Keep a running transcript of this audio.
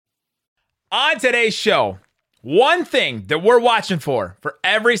On today's show, one thing that we're watching for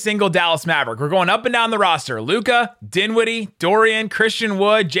every single Dallas Maverick. We're going up and down the roster. Luka, Dinwiddie, Dorian, Christian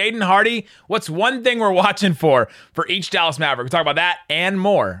Wood, Jaden Hardy. What's one thing we're watching for each Dallas Maverick? We'll talk about that and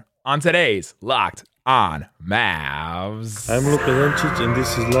more on today's Locked On Mavs. I'm Luka Doncic, and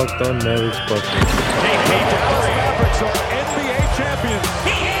this is Locked On Mavericks podcast. Dallas Mavericks are NBA champions.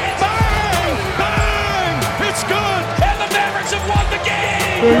 He hits! Bang! Bang! It's good! And the Mavericks have won the game!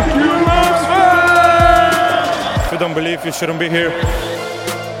 Thank you, Mavs fans! If you don't believe, you shouldn't be here.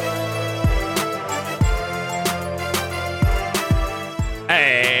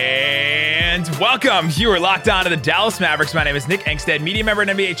 And welcome. You are locked on to the Dallas Mavericks. My name is Nick Engstead, media member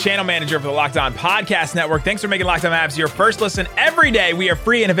and NBA channel manager for the Locked On Podcast Network. Thanks for making Locked On Mavs your first listen every day. We are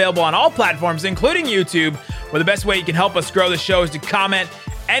free and available on all platforms, including YouTube, where the best way you can help us grow the show is to comment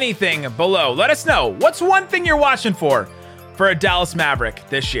anything below. Let us know, what's one thing you're watching for a Dallas Maverick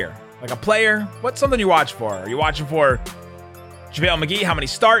this year? Like a player? What's something you watch for? Are you watching for JaVale McGee? How many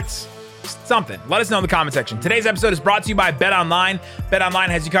starts? Something. Let us know in the comment section. Today's episode is brought to you by BetOnline. BetOnline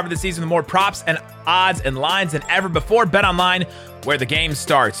has you covered this season with more props and odds and lines than ever before. BetOnline, where the game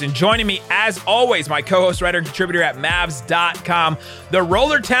starts. And joining me, as always, my co-host, writer, and contributor at Mavs.com, the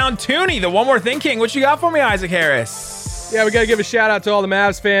Roller Town Toonie, the One More Thing King. What you got for me, Isaac Harris? Yeah, we got to give a shout out to all the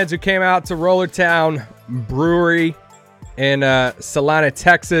Mavs fans who came out to Roller Town Brewery in Salina,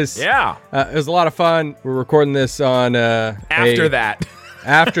 Texas. Yeah. It was a lot of fun. We're recording this on After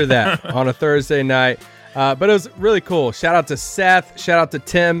that on a Thursday night. But it was really cool. Shout out to Seth. Shout out to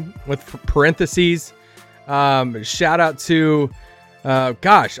Tim with parentheses. Shout out to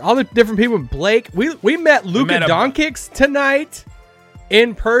all the different people. Blake. We met Luka Doncic tonight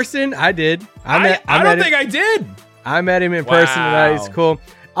in person. I did. I don't think I did. I met him in person tonight. It's cool.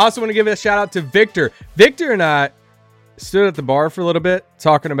 I also want to give a shout out to Victor. Victor and I stood at the bar for a little bit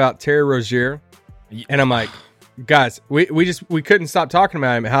talking about Terry Rozier. And I'm like, guys, we couldn't stop talking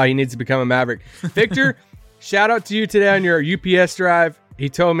about him, how he needs to become a Maverick. Victor, shout out to you today on your UPS drive. He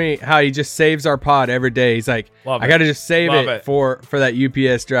told me how he just saves our pod every day. He's like, I got to just save it for that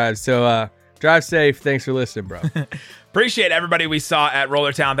UPS drive. So drive safe. Thanks for listening, bro. Appreciate everybody we saw at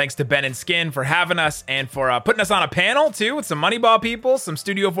Roller Town. Thanks to Ben and Skin for having us and for putting us on a panel, too, with some Moneyball people, some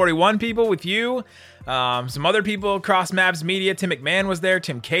Studio 41 people with you, some other people across Mavs Media. Tim McMahon was there.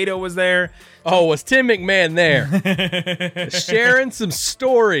 Tim Cato was there. Oh, was Tim McMahon there? Sharing some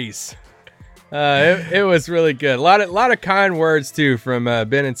stories. It was really good. A lot of kind words, too, from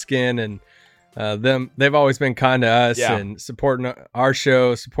Ben and Skin and them. They've always been kind to us and supporting our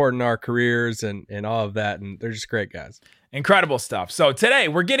show, supporting our careers and all of that. And they're just great guys. Incredible stuff. So today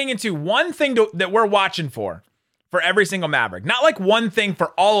we're getting into one thing that we're watching for every single Maverick. Not like one thing for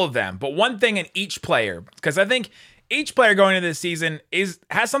all of them, but one thing in each player. Because I think each player going into this season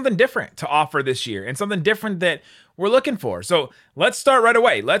has something different to offer this year and something different that we're looking for. So let's start right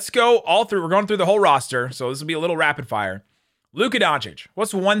away. Let's go all through. We're going through the whole roster. So this will be a little rapid fire. Luka Doncic,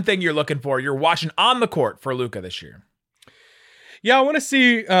 what's one thing you're looking for? You're watching on the court for Luka this year. Yeah, I want to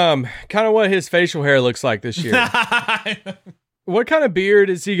see kind of what his facial hair looks like this year. What kind of beard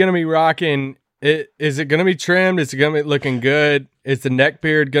is he going to be rocking? Is it going to be trimmed? Is it going to be looking good? Is the neck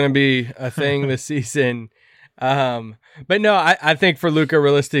beard going to be a thing this season? But no, I think for Luka,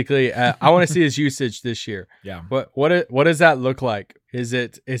 realistically, I want to see his usage this year. Yeah. What does that look like? Is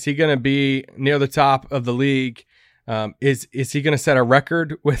he going to be near the top of the league? Is he going to set a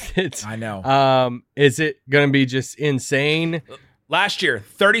record with it? I know. Is it going to be just insane? Last year,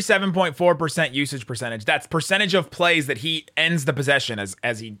 37.4% usage percentage. That's percentage of plays that he ends the possession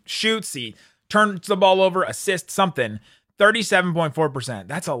as he shoots, he turns the ball over, assists, something. 37.4%.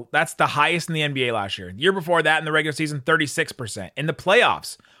 That's the highest in the NBA last year. The year before that in the regular season, 36%. In the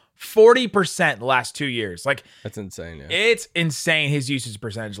playoffs, 40% the last 2 years. Like, that's insane. Yeah. It's insane his usage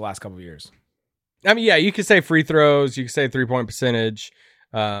percentage the last couple of years. I mean, yeah, you could say free throws, you could say 3-point percentage,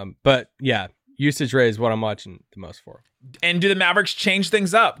 but yeah, usage rate is what I'm watching the most for. And do the Mavericks change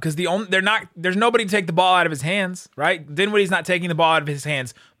things up? Because there's nobody to take the ball out of his hands, right? Dinwiddie's not taking the ball out of his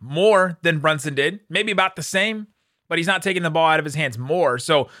hands more than Brunson did, maybe about the same, but he's not taking the ball out of his hands more.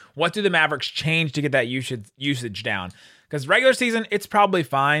 So what do the Mavericks change to get that usage down? Because regular season, it's probably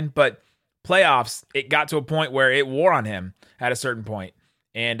fine, but playoffs, it got to a point where it wore on him at a certain point.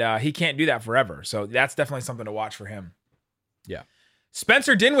 And he can't do that forever. So that's definitely something to watch for him. Yeah.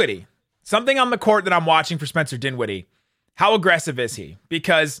 Spencer Dinwiddie. Something on the court that I'm watching for Spencer Dinwiddie. How aggressive is he?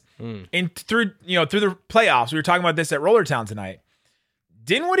 Because through the playoffs, we were talking about this at Roller Town tonight.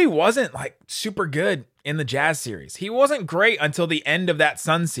 Dinwiddie wasn't like super good in the Jazz series. He wasn't great until the end of that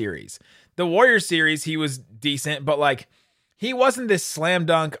Suns series. The Warriors series, he was decent, but like he wasn't this slam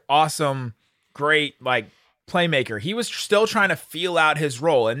dunk, awesome great like playmaker. He was still trying to feel out his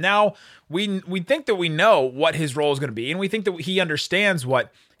role. And now we think that we know what his role is going to be, and we think that he understands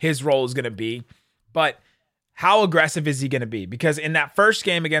what his role is going to be. But how aggressive is he going to be? Because in that first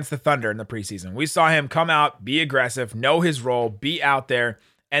game against the Thunder in the preseason, we saw him come out, be aggressive, know his role, be out there.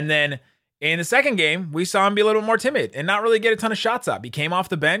 And then in the second game, we saw him be a little more timid and not really get a ton of shots up. He came off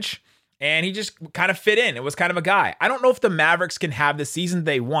the bench and he just kind of fit in. It was kind of a guy. I don't know if the Mavericks can have the season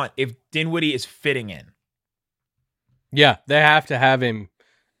they want if Dinwiddie is fitting in. Yeah, they have to have him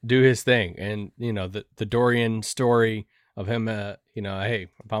do his thing. And, the Dorian story of him, hey,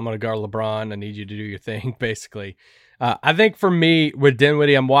 if I'm going to guard LeBron, I need you to do your thing, basically. I think for me, with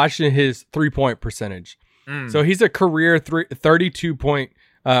Dinwiddie, I'm watching his 3-point percentage. So he's a career 32%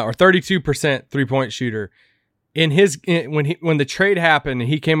 3-point shooter. When the trade happened and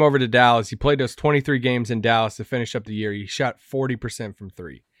he came over to Dallas, he played those 23 games in Dallas to finish up the year. He shot 40% from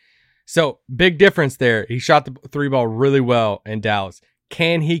three. So big difference there. He shot the three ball really well in Dallas.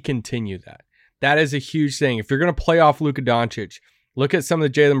 Can he continue that? That is a huge thing. If you're going to play off Luka Doncic, look at some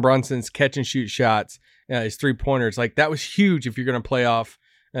of the Jalen Brunson's catch and shoot shots, his 3-pointers. Like that was huge. If you're going to play off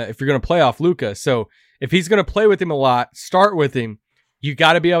Luka. So if he's going to play with him a lot, start with him. You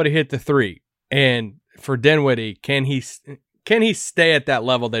got to be able to hit the three. And for Dinwiddie, can he stay at that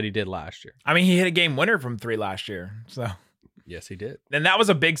level that he did last year? I mean, he hit a game winner from three last year. So yes, he did. And that was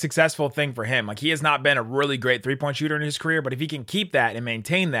a big successful thing for him. Like he has not been a really great 3-point shooter in his career, but if he can keep that and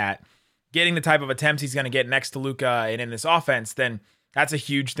maintain that, getting the type of attempts he's going to get next to Luka and in this offense, then that's a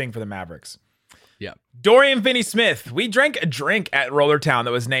huge thing for the Mavericks. Yeah. Dorian Finney-Smith. We drank a drink at Roller Town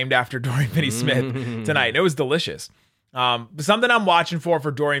that was named after Dorian Finney-Smith tonight. It was delicious. Something I'm watching for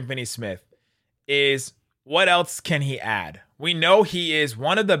Dorian Finney-Smith is what else can he add? We know he is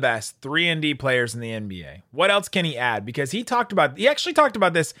one of the best 3-and-D players in the NBA. What else can he add? Because he actually talked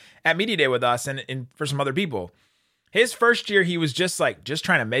about this at Media Day with us and for some other people. His first year, he was just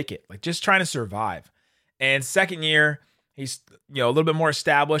trying to make it, just trying to survive. And second year, he's a little bit more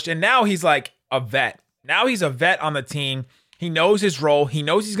established. And now he's like a vet. Now he's a vet on the team. He knows his role. He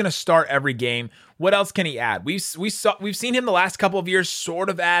knows he's going to start every game. What else can he add? We've seen him the last couple of years sort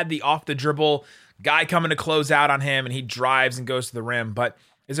of add the off the dribble guy coming to close out on him, and he drives and goes to the rim. But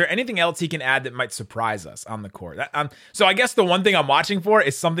is there anything else he can add that might surprise us on the court? So I guess the one thing I'm watching for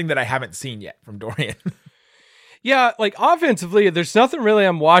is something that I haven't seen yet from Dorian. Yeah, like offensively, there's nothing really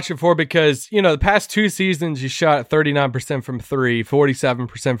I'm watching for because, the past 2 seasons, you shot 39% from three,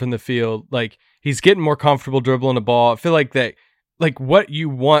 47% from the field. Like, he's getting more comfortable dribbling the ball. I feel like that, like what you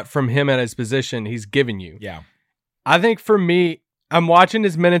want from him at his position, he's giving you. Yeah. I think for me, I'm watching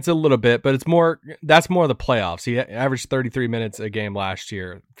his minutes a little bit, but that's more the playoffs. He averaged 33 minutes a game last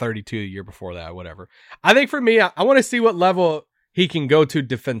year, 32 the year before that, whatever. I think for me, I want to see what level he can go to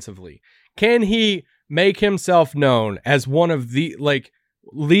defensively. Can he make himself known as one of the,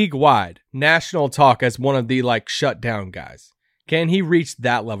 league-wide national talk as one of the, shutdown guys? Can he reach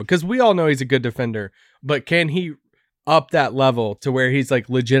that level? Because we all know he's a good defender, but can he up that level to where he's,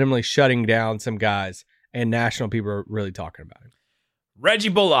 legitimately shutting down some guys and national people are really talking about him? Reggie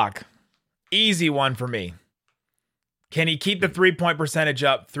Bullock, easy one for me. Can he keep the 3-point percentage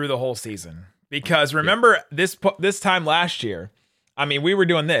up through the whole season? Because remember this time last year, I mean, we were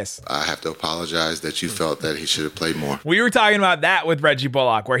doing this. I have to apologize that you felt that he should have played more. We were talking about that with Reggie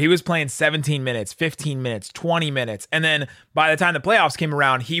Bullock, where he was playing 17 minutes, 15 minutes, 20 minutes. And then by the time the playoffs came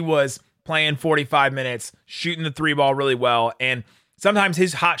around, he was playing 45 minutes, shooting the three ball really well. And sometimes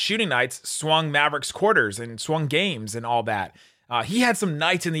his hot shooting nights swung Mavericks quarters and swung games and all that. He had some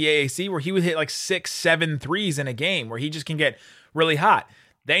nights in the AAC where he would hit 6-7 threes in a game where he just can get really hot.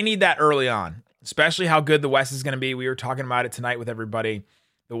 They need that early on, especially how good the West is going to be. We were talking about it tonight with everybody.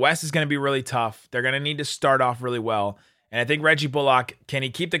 The West is going to be really tough. They're going to need to start off really well. And I think Reggie Bullock, can he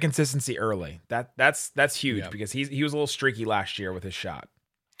keep the consistency early? That's huge because he was a little streaky last year with his shot.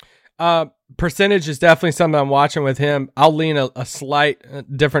 Percentage is definitely something I'm watching with him. I'll lean a slight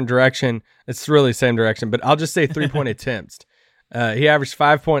different direction. It's really the same direction, but I'll just say 3-point attempts. He averaged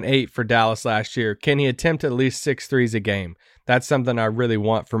 5.8 for Dallas last year. Can he attempt at least 6 threes a game? That's something I really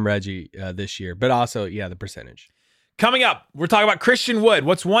want from Reggie this year, but also, the percentage. Coming up, we're talking about Christian Wood.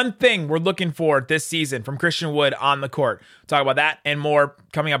 What's one thing we're looking for this season from Christian Wood on the court? We'll talk about that and more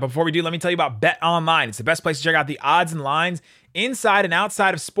coming up. Before we do, let me tell you about Bet Online. It's the best place to check out the odds and lines inside and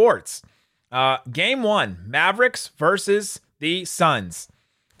outside of sports. Game 1, Mavericks versus the Suns.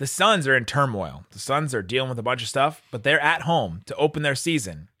 The Suns are in turmoil. The Suns are dealing with a bunch of stuff, but they're at home to open their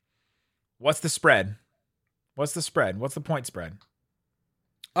season. What's the spread? What's the spread? What's the point spread?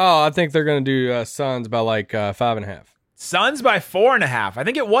 Oh, I think they're going to do Suns by 5.5. Suns by 4.5. I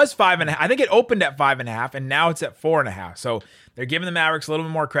think it was 5.5. I think it opened at 5.5, and now it's at 4.5. So they're giving the Mavericks a little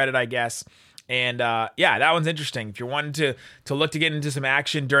bit more credit, I guess. And yeah, that one's interesting. If you're wanting to look to get into some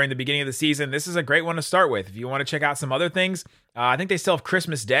action during the beginning of the season, this is a great one to start with. If you want to check out some other things, I think they still have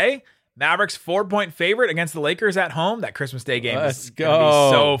Christmas Day. Mavericks 4-point favorite against the Lakers at home. That Christmas Day game is going to be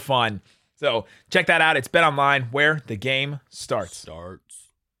so fun. So check that out. It's Bet Online, where the game starts.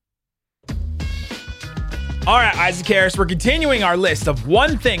 All right, Isaac Harris, we're continuing our list of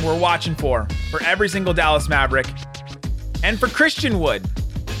one thing we're watching for every single Dallas Maverick. And for Christian Wood,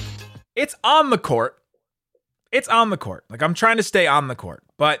 it's on the court. It's on the court. Like, I'm trying to stay on the court,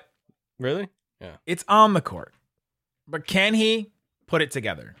 but Really? Yeah. it's on the court. But can he put it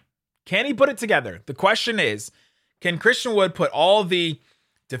together? Can he put it together? The question is, can Christian Wood put all the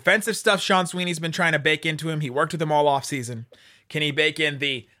defensive stuff Sean Sweeney's been trying to bake into him? He worked with him all offseason. Can he bake in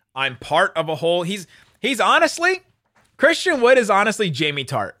the I'm part of a whole? He's honestly, Christian Wood is honestly Jamie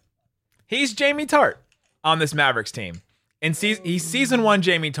Tart. He's Jamie Tart on this Mavericks team. And he's season 1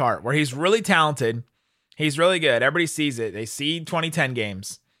 Jamie Tart, where he's really talented. He's really good. Everybody sees it. They see 2010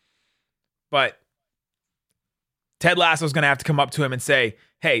 games. But Ted Lasso's going to have to come up to him and say,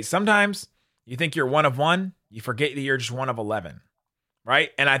 hey, sometimes you think you're one of one, you forget that you're just one of 11.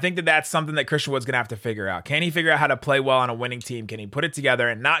 Right? And I think that that's something that Christian Wood's going to have to figure out. Can he figure out how to play well on a winning team? Can he put it together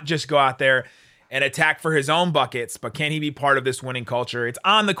and not just go out there and attack for his own buckets, but can he be part of this winning culture? It's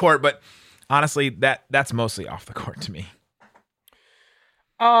on the court, but honestly, that's mostly off the court to me.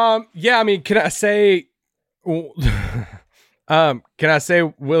 Yeah, I mean, can I say will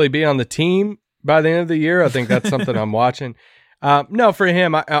he be on the team by the end of the year? I think that's something I'm watching. No, for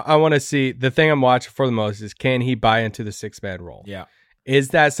him, I want to see, the thing I'm watching for the most is, can he buy into the 6-man role? Yeah. Is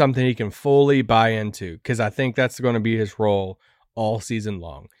that something he can fully buy into? Because I think that's going to be his role all season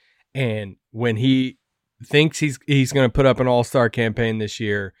long. And when he thinks he's going to put up an all-star campaign this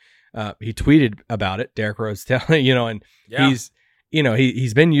year, he tweeted about it. Derrick Rose telling, and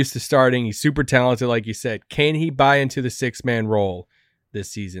he's been used to starting. He's super talented, like you said. Can he buy into the 6-man role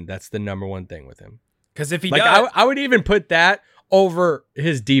this season? That's the number one thing with him. Because if he does, I would even put that over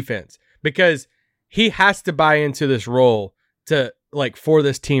his defense, because he has to buy into this role to for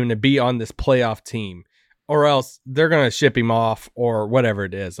this team to be on this playoff team, or else they're going to ship him off or whatever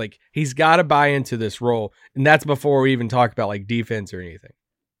it is. He's got to buy into this role. And that's before we even talk about defense or anything.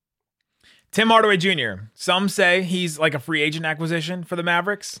 Tim Hardaway Jr., some say he's like a free agent acquisition for the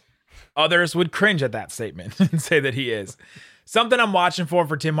Mavericks. Others would cringe at that statement and say that he is. Something I'm watching for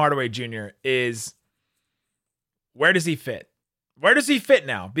Tim Hardaway Jr. is, where does he fit? Where does he fit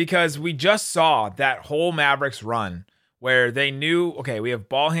now? Because we just saw that whole Mavericks run where they knew, okay, we have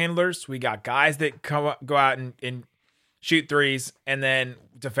ball handlers, we got guys that go out and shoot threes, and then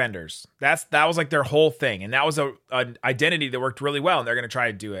defenders. That was their whole thing, and that was an identity that worked really well, and they're going to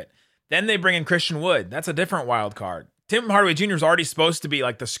try to do it. Then they bring in Christian Wood. That's a different wild card. Tim Hardaway Jr. is already supposed to be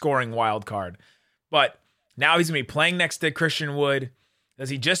the scoring wild card, but now he's going to be playing next to Christian Wood. Does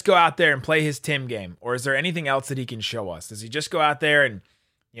he just go out there and play his Tim game, or is there anything else that he can show us? Does he just go out there and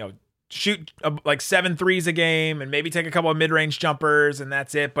shoot 7 threes a game and maybe take a couple of mid-range jumpers and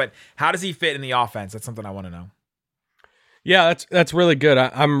that's it? But how does he fit in the offense? That's something I want to know. Yeah, that's really good.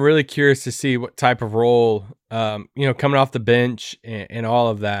 I'm really curious to see what type of role, coming off the bench and all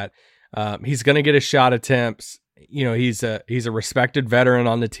of that. He's going to get his shot attempts. He's a respected veteran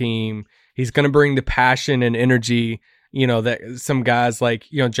on the team. He's going to bring the passion and energy, that some guys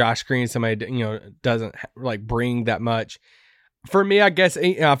Josh Green, somebody, doesn't bring that much. For me, I guess,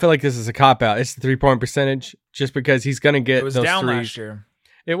 I feel like this is a cop-out. It's the 3-point percentage, just because he's going to get those down threes. Last year.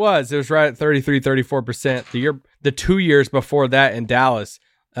 It was right at 33, 34%. The 2 years before that in Dallas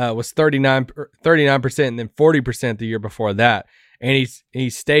was 39%, and then 40% the year before that. And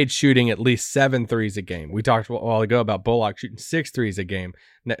he stayed shooting at least 7 threes a game. We talked a while ago about Bullock shooting 6 threes a game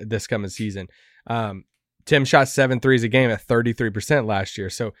this coming season. Tim shot 7 threes a game at 33% last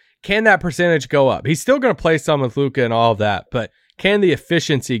year. So can that percentage go up? He's still going to play some with Luka and all of that, but can the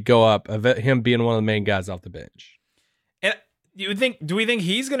efficiency go up of him being one of the main guys off the bench? And do we think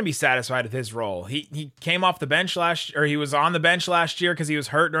he's going to be satisfied with his role? He came off the bench he was on the bench last year because he was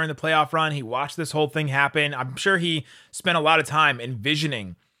hurt during the playoff run. He watched this whole thing happen. I'm sure he spent a lot of time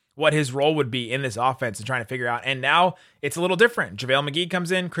envisioning what his role would be in this offense and trying to figure out. And now it's a little different. JaVale McGee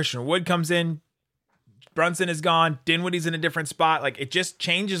comes in, Christian Wood comes in, Brunson is gone, Dinwiddie's in a different spot. It just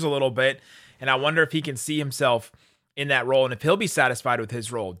changes a little bit. And I wonder if he can see himself in that role and if he'll be satisfied with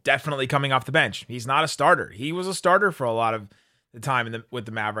his role. Definitely coming off the bench. He's not a starter. He was a starter for a lot of the time with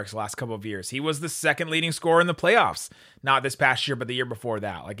the Mavericks the last couple of years. He was the second leading scorer in the playoffs, not this past year, but the year before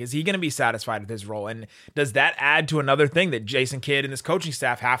that. Like, is he going to be satisfied with his role? And does that add to another thing that Jason Kidd and this coaching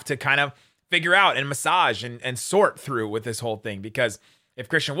staff have to kind of figure out and massage and sort through with this whole thing? Because if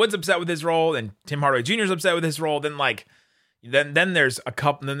Christian Wood's upset with his role and Tim Hardaway Jr. is upset with his role, then then there's a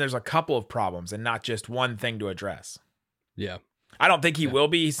couple of problems and not just one thing to address. Yeah. I don't think he will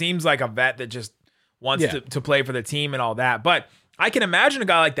be. He seems like a vet that just wants to play for the team and all that. But I can imagine a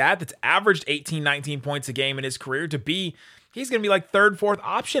guy like that's averaged 18, 19 points a game in his career he's going to be like third, fourth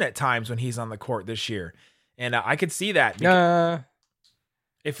option at times when he's on the court this year. And I could see that.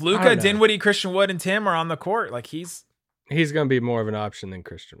 If Luka, Dinwiddie, Christian Wood, and Tim are on the court, like he's going to be more of an option than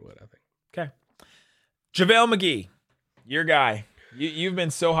Christian Wood, I think. Okay. JaVale McGee, your guy. You've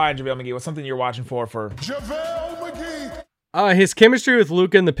been so high on JaVale McGee. What's something you're watching for JaVale McGee? His chemistry with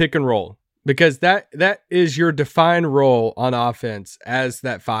Luka in the pick and roll, because that is your defined role on offense as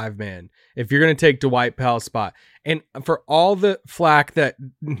that 5-man. If you're going to take Dwight Powell's spot, and for all the flack that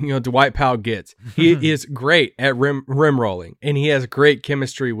Dwight Powell gets, he is great at rim rolling, and he has great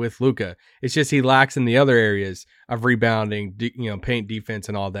chemistry with Luka. It's just he lacks in the other areas of rebounding, paint defense,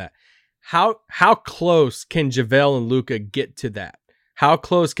 and all that. How close can JaVale and Luka get to that? How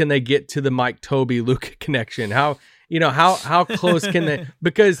close can they get to the Mike Toby Luka connection? How close can they?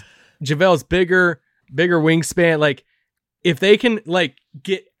 Because JaVale's bigger wingspan. Like, if they can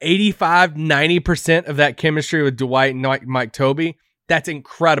get 85, 90% of that chemistry with Dwight and Mike Toby, that's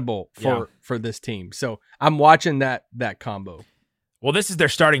incredible for this team. So I'm watching that combo. Well, this is their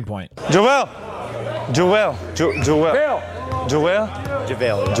starting point. JaVale.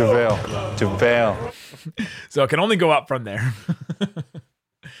 So it can only go up from there.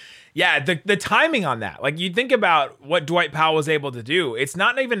 Yeah, the timing on that. Like, you think about what Dwight Powell was able to do. It's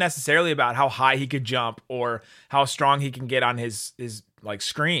not even necessarily about how high he could jump or how strong he can get on his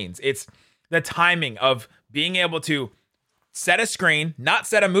screens. It's the timing of being able to set a screen, not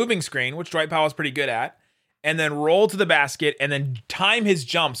set a moving screen, which Dwight Powell is pretty good at, and then roll to the basket and then time his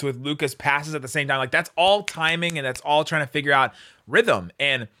jumps with Luka's passes at the same time. Like, that's all timing, and that's all trying to figure out rhythm.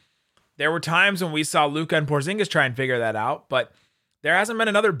 And there were times when we saw Luka and Porzingis try and figure that out, but there hasn't been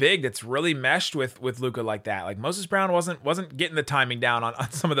another big that's really meshed with Luka like that. Like, Moses Brown wasn't getting the timing down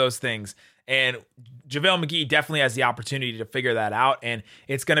on some of those things. And JaVale McGee definitely has the opportunity to figure that out, and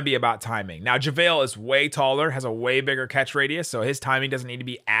it's going to be about timing. Now, JaVale is way taller, has a way bigger catch radius, so his timing doesn't need to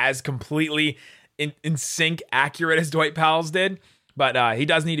be as completely in sync accurate as Dwight Powell's did, but he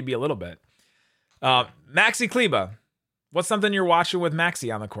does need to be a little bit. Maxi Kleber, what's something you're watching with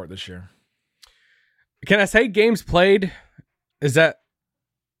Maxi on the court this year? Can I say games played? Can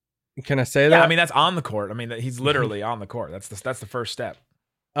I say that? Yeah, I mean, that's on the court. I mean, he's literally on the court. That's the first step.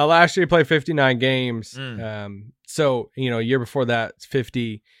 Last year he played 59 games. So, a year before that, it's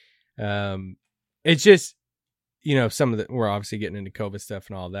 50. It's just, some of the, we're obviously getting into COVID stuff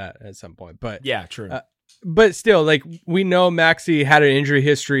and all that at some point, but yeah, true. But still, like, we know Maxi had an injury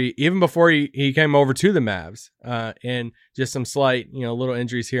history even before he came over to the Mavs, and just some slight, little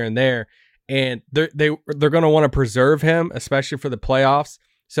injuries here and there. And they're going to want to preserve him, especially for the playoffs.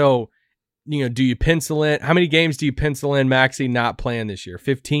 So, do you pencil in? How many games do you pencil in Maxi not playing this year?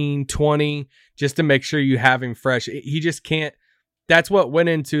 15, 20, just to make sure you have him fresh. He just can't. That's what went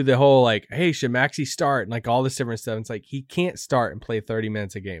into the whole, like, hey, should Maxi start? And like all this different stuff. It's like, he can't start and play 30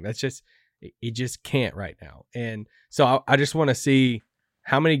 minutes a game. That's just, he just can't right now. And so I just want to see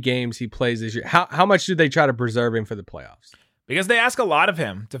how many games he plays this year. How much do they try to preserve him for the playoffs? Because they ask a lot of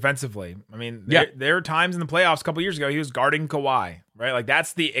him defensively. I mean, there were times in the playoffs a couple years ago he was guarding Kawhi, right? Like,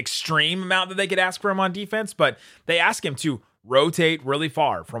 that's the extreme amount that they could ask for him on defense, but they ask him to rotate really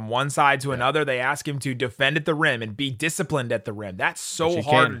far from one side to another. They ask him to defend at the rim and be disciplined at the rim. That's so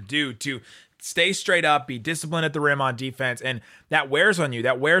hard to do, to stay straight up, be disciplined at the rim on defense, and that wears on you.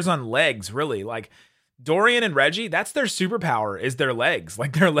 That wears on legs, really. Like, Dorian and Reggie, that's their superpower, is their legs.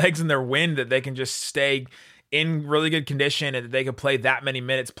 Like, their legs and their wind, that they can just stay in really good condition and that they could play that many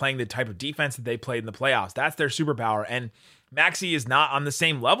minutes playing the type of defense that they played in the playoffs. That's their superpower. And Maxi is not on the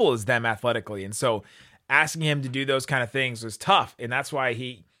same level as them athletically. And so asking him to do those kind of things was tough. And that's why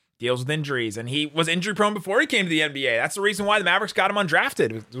he deals with injuries. And he was injury prone before he came to the NBA. That's the reason why the Mavericks got him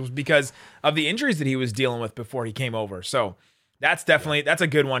undrafted. It was because of the injuries that he was dealing with before he came over. So that's a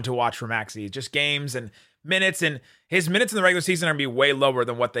good one to watch for Maxi. Just games and minutes, and his minutes in the regular season are going to be way lower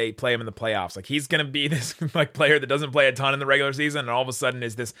than what they play him in the playoffs. Like, he's going to be this like player that doesn't play a ton in the regular season and all of a sudden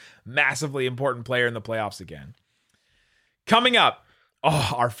is this massively important player in the playoffs again. Coming up,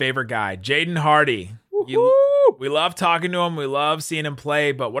 our favorite guy, Jaden Hardy. We love talking to him. We love seeing him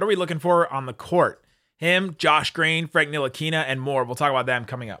play, but what are we looking for on the court? Him, Josh Green, Frank Ntilikina, and more. We'll talk about them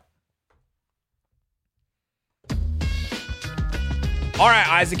coming up. All right,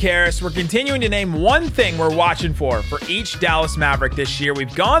 Isaac Harris, we're continuing to name one thing we're watching for each Dallas Maverick this year.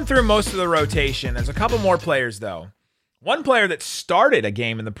 We've gone through most of the rotation. There's a couple more players, though. One player that started a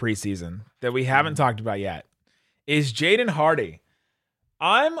game in the preseason that we haven't talked about yet is Jaden Hardy.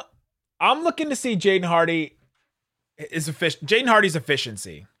 I'm looking to see Jaden Hardy's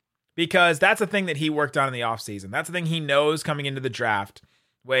efficiency, because that's the thing that he worked on in the offseason. That's the thing he knows coming into the draft.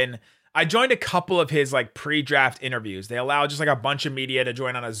 When I joined a couple of his like pre-draft interviews, they allow just like a bunch of media to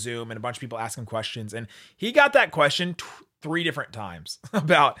join on a Zoom and a bunch of people ask him questions. And he got that question 3 different times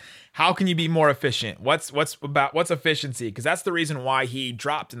about how can you be more efficient? What's efficiency? Because that's the reason why he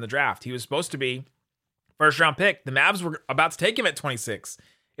dropped in the draft. He was supposed to be first round pick. The Mavs were about to take him at 26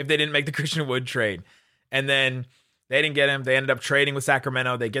 if they didn't make the Christian Wood trade. And then they didn't get him. They ended up trading with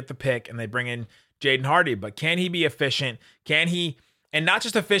Sacramento. They get the pick and they bring in Jaden Hardy. But can he be efficient? Can he, and not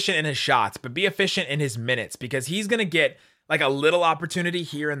just efficient in his shots, but be efficient in his minutes? Because he's going to get like a little opportunity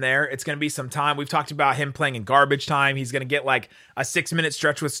here and there. It's going to be some time. We've talked about him playing in garbage time. He's going to get like a 6-minute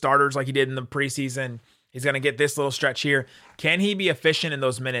stretch with starters like he did in the preseason. He's going to get this little stretch here. Can he be efficient in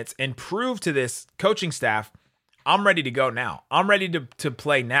those minutes and prove to this coaching staff, I'm ready to go now. I'm ready to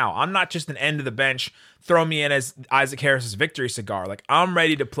play now. I'm not just an end of the bench. Throw me in as Isaac Harris's victory cigar. Like, I'm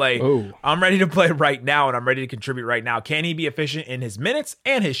ready to play. Ooh. I'm ready to play right now, and I'm ready to contribute right now. Can he be efficient in his minutes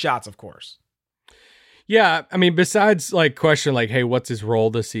and his shots, of course? Yeah, I mean, besides like question like, hey, what's his role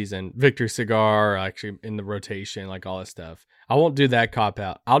this season? Victory cigar, actually in the rotation, like all that stuff. I won't do that cop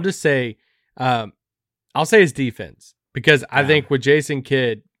out. I'll just say, I'll say his defense, because I think with Jason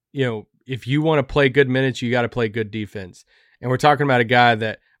Kidd, you know, if you want to play good minutes, you got to play good defense. And we're talking about a guy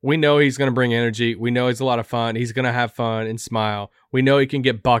that we know he's going to bring energy. We know he's a lot of fun. He's going to have fun and smile. We know he can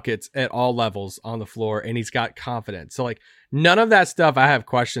get buckets at all levels on the floor, and he's got confidence. So like none of that stuff I have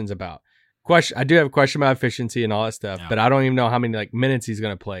questions about. I do have a question about efficiency and all that stuff, but I don't even know how many like minutes he's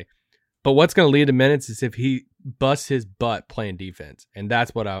going to play. But what's going to lead to minutes is if he busts his butt playing defense, and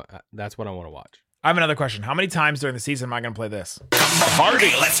that's what I want to watch. I have another question. How many times during the season am I going to play this?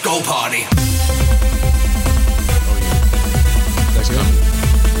 Party, let's go party. That's coming.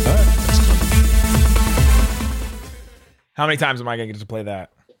 All right, that's coming. How many times am I going to get to play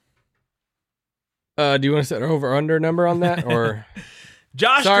that? Do you want to set an over/under number on that, or?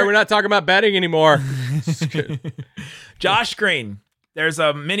 Sorry, we're not talking about betting anymore. Josh Green. There's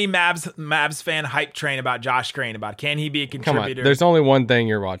a mini Mavs fan hype train about Josh Green, about can he be a contributor? Come on, there's only one thing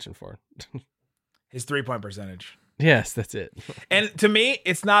you're watching for. His 3-point percentage. Yes, that's it. And to me,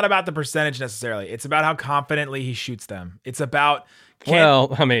 it's not about the percentage necessarily. It's about how confidently he shoots them. It's about... he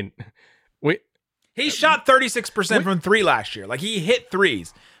shot 36% from 3 last year. Like, he hit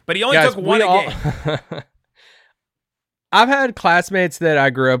threes, but he only took one a game. I've had classmates that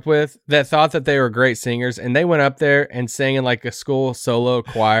I grew up with that thought that they were great singers, and they went up there and sang in like a school solo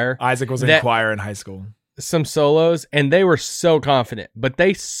choir. Isaac was in choir in high school. Some solos, and they were so confident, but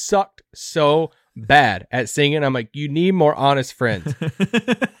they sucked so bad at singing. I'm like, you need more honest friends.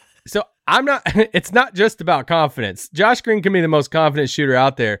 So it's not just about confidence. Josh Green can be the most confident shooter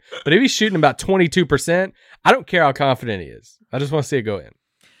out there, but if he's shooting about 22%, I don't care how confident he is. I just want to see it go in.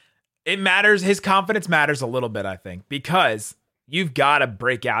 It matters. His confidence matters a little bit, I think, because you've got to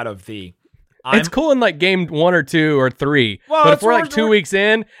break out of the... It's cool in like game 1 or 2 or 3. Well, but if we're like 2 weeks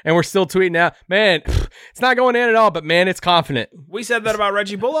in and we're still tweeting out, man, it's not going in at all, but man, it's confident. We said that about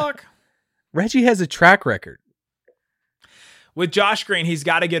Reggie Bullock. Reggie has a track record. With Josh Green, he's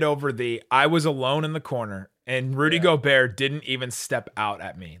got to get over I was alone in the corner and Rudy Gobert didn't even step out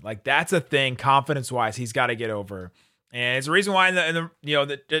at me. Like, that's a thing, confidence-wise, he's got to get over. And it's the reason why in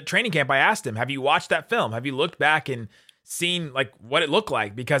the training camp I asked him, have you watched that film? Have you looked back and seen like what it looked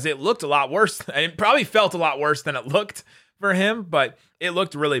like? Because it looked a lot worse. It probably felt a lot worse than it looked for him, but it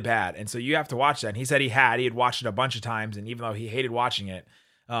looked really bad. And so you have to watch that. And he said he had watched it a bunch of times, and even though he hated watching it,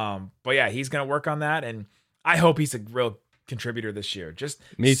 but yeah, he's going to work on that. And I hope he's a real contributor this year.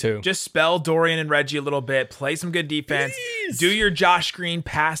 Me too. Just spell Dorian and Reggie a little bit, play some good defense, do your Josh Green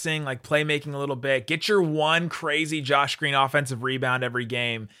passing, like playmaking a little bit, get your one crazy Josh Green offensive rebound every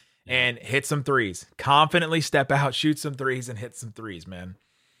game, and hit some threes. Confidently step out, shoot some threes, and hit some threes, man.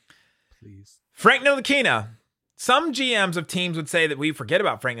 Please. Frank Ntilikina. Some GMs of teams would say that we forget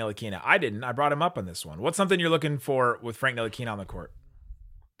about Frank Ntilikina. I didn't. I brought him up on this one. What's something you're looking for with Frank Ntilikina on the court?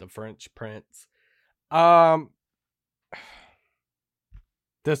 The French Prince.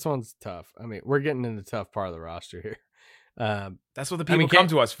 This one's tough. I mean, we're getting in the tough part of the roster here. That's what the people come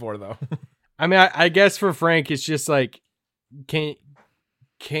to us for, though. I mean, I guess for Frank, it's just like, can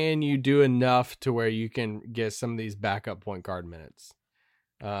can you do enough to where you can get some of these backup point guard minutes?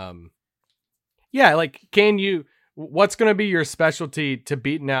 Yeah, like what's going to be your specialty to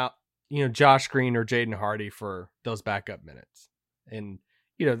beating out, Josh Green or Jaden Hardy for those backup minutes? And,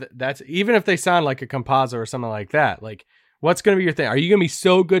 that's even if they sound like a composite or something like that, like what's going to be your thing? Are you going to be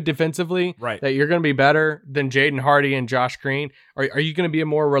so good defensively that you're going to be better than Jaden Hardy and Josh Green? Or are you going to be a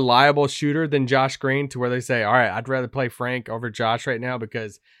more reliable shooter than Josh Green to where they say, all right, I'd rather play Frank over Josh right now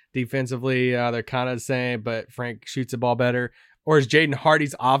because defensively they're kind of the same, but Frank shoots the ball better? Or is Jaden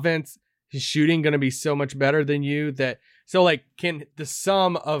Hardy's offense, his shooting, going to be so much better than you so like, can the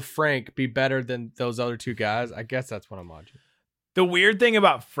sum of Frank be better than those other two guys? I guess that's what I'm watching. The weird thing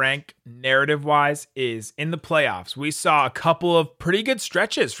about Frank, narrative-wise, is in the playoffs, we saw a couple of pretty good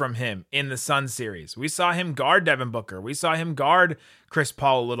stretches from him in the Suns series. We saw him guard Devin Booker. We saw him guard Chris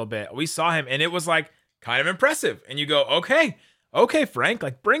Paul a little bit. We saw him, and it was like kind of impressive. And you go, okay, Frank,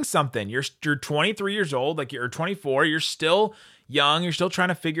 like bring something. You're 23 years old, like you're 24. You're still young. You're still trying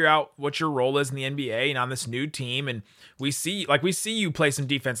to figure out what your role is in the NBA and on this new team. And we see you play some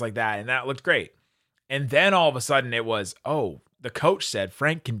defense like that, and that looked great. And then all of a sudden it was, the coach said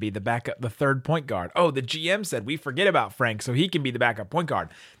Frank can be the third point guard. Oh, the GM said we forget about Frank, so he can be the backup point guard.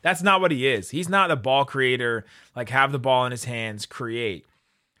 That's not what he is. He's not the ball creator, like have the ball in his hands, create.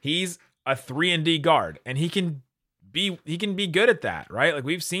 He's a 3-and-D guard, and he can be good at that, right? Like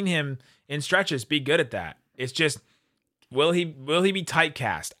we've seen him in stretches be good at that. It's just, will he be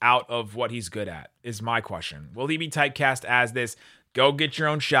typecast out of what he's good at is my question. Will he be typecast as this go get your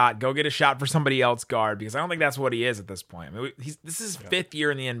own shot, go get a shot for somebody else guard? Because I don't think that's what he is at this point. I mean, this is his 5th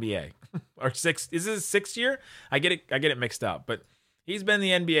year in the NBA. Or 6th. Is this his 6th year? I get it mixed up. But he's been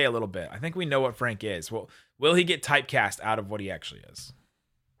in the NBA a little bit. I think we know what Frank is. Well, will he get typecast out of what he actually is?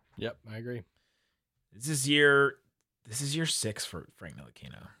 Yep, I agree. This is year 6 for Frank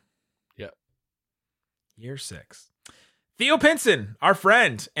Ntilikina. Yep. Year 6. Theo Pinson, our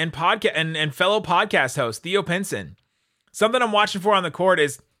friend and and fellow podcast host, Theo Pinson. Something I'm watching for on the court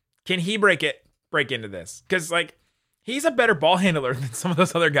is, can he break into this? Because like he's a better ball handler than some of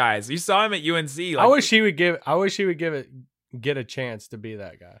those other guys. You saw him at UNC. Like, I wish he would get a chance to be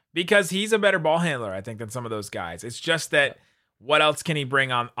that guy. Because he's a better ball handler, I think, than some of those guys. It's just that what else can he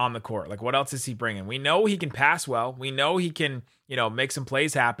bring on the court? Like what else is he bringing? We know he can pass well. We know he can, make some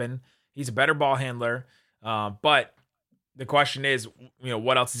plays happen. He's a better ball handler. But the question is,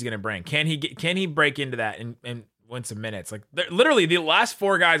 what else is he going to bring? Can he break into that and win some minutes? Like literally the last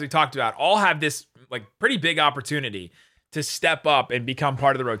 4 guys we talked about all have this like pretty big opportunity to step up and become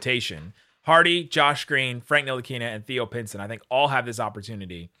part of the rotation. Hardy, Josh Green, Frank Ntilikina, and Theo Pinson, I think all have this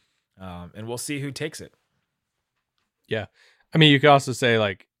opportunity. And we'll see who takes it. Yeah. I mean, you could also say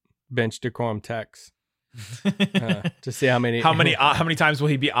like bench Decorum Tex to see how many times will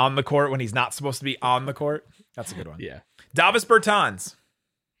he be on the court when he's not supposed to be on the court. That's a good one. Yeah. Davis Bertans.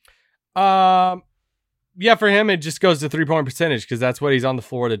 Yeah, for him, it just goes to 3-point percentage because that's what he's on the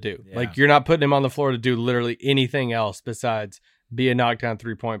floor to do. Yeah. Like, you're not putting him on the floor to do literally anything else besides be a knockdown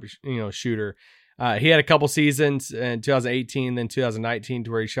 3-point, shooter. He had a couple seasons in 2018, then 2019,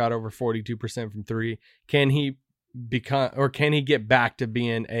 to where he shot over 42% from 3. Can he get back to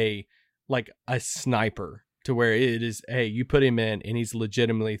being a sniper to where it is, hey, you put him in and he's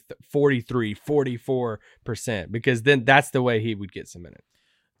legitimately 43, 44%, because then that's the way he would get some minutes.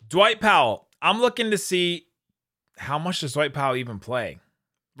 Dwight Powell. I'm looking to see how much does Dwight Powell even play,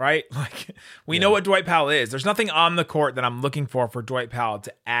 right? Like we know what Dwight Powell is. There's nothing on the court that I'm looking for Dwight Powell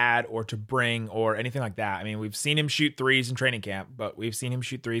to add or to bring or anything like that. I mean, we've seen him shoot threes in training camp, but we've seen him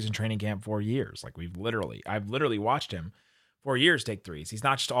shoot threes in training camp for years. Like I've literally watched him for years take threes. He's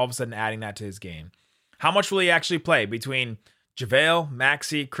not just all of a sudden adding that to his game. How much will he actually play between JaVale,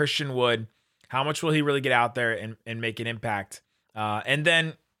 Maxey, Christian Wood? How much will he really get out there and make an impact? And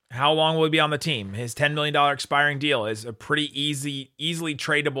then how long will he be on the team? His $10 million expiring deal is a pretty easily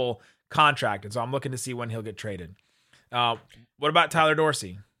tradable contract. And so I'm looking to see when he'll get traded. What about Tyler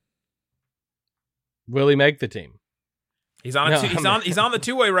Dorsey? Will he make the team? He's on he's on the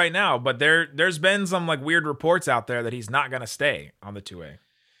 2-way right now, but there's been some like weird reports out there that he's not going to stay on the 2-way.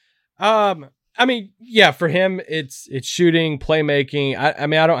 I mean, yeah, for him, it's shooting, playmaking. I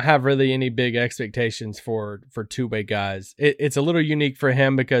mean, I don't have really any big expectations for 2-way guys. It's a little unique for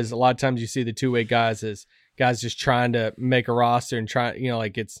him because a lot of times you see the 2-way guys as guys just trying to make a roster and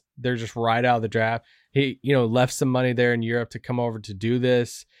they're just right out of the draft. He, left some money there in Europe to come over to do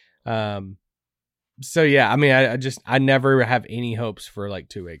this. So yeah, I mean, I never have any hopes for like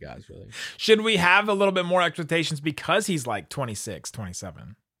 2-way guys really. Should we have a little bit more expectations because he's like 26,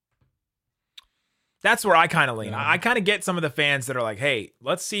 27? That's where I kind of lean. I kind of get some of the fans that are like, hey,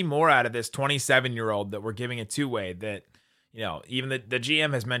 let's see more out of this 27-year-old that we're giving a two-way that, even the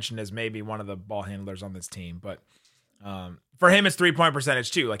GM has mentioned as maybe one of the ball handlers on this team. But for him, it's 3-point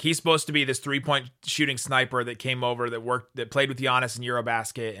percentage too. Like, he's supposed to be this 3-point shooting sniper that came over, that played with Giannis in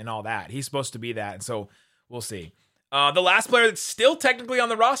Eurobasket and all that. He's supposed to be that. And so we'll see. The last player that's still technically on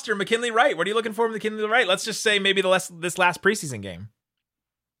the roster, McKinley Wright. What are you looking for from McKinley Wright? Let's just say maybe this last preseason game.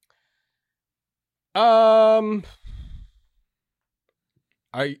 Are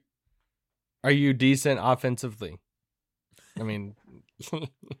you decent offensively? I mean,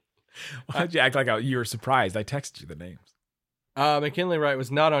 why'd you act like you were surprised? I texted you the names. McKinley Wright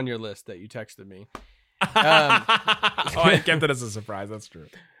was not on your list that you texted me. I kept it as a surprise. That's true.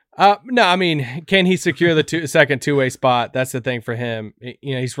 No, I mean, can he secure the second two-way spot? That's the thing for him.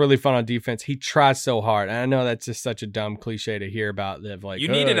 He's really fun on defense. He tries so hard. And I know that's just such a dumb cliche to hear about. Like, you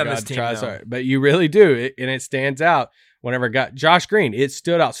need it on this team, but you really do, and it stands out. Whenever Josh Green, it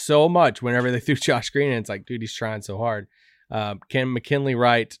stood out so much whenever they threw Josh Green, and it's like, dude, he's trying so hard. Can McKinley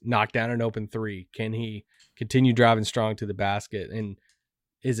Wright knock down an open three? Can he continue driving strong to the basket? And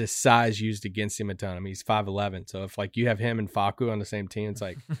is his size used against him a ton? I mean, he's 5'11", so if you have him and Facu on the same team, it's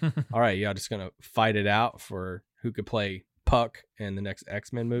like, all right, y'all just gonna fight it out for who could play Puck in the next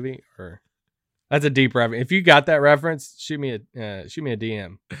X-Men movie. Or that's a deep reference. If you got that reference, shoot me a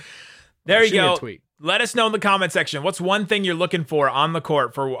DM. There you go. Tweet. Let us know in the comment section. What's one thing you're looking for on the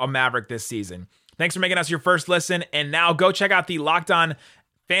court for a Maverick this season? Thanks for making us your first listen. And now go check out the Locked On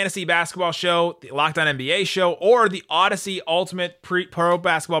Fantasy Basketball Show, the Locked On NBA Show, or the Odyssey Ultimate Pro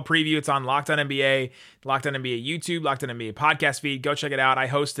Basketball Preview. It's on Locked On NBA, Locked On NBA YouTube, Locked On NBA podcast feed. Go check it out. I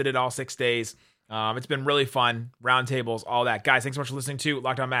hosted it all 6 days. It's been really fun. Roundtables, all that. Guys, thanks so much for listening to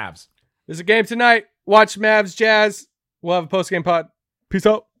Locked On Mavs. There's a game tonight. Watch Mavs Jazz. We'll have a post-game pod. Peace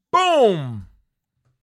out. Boom.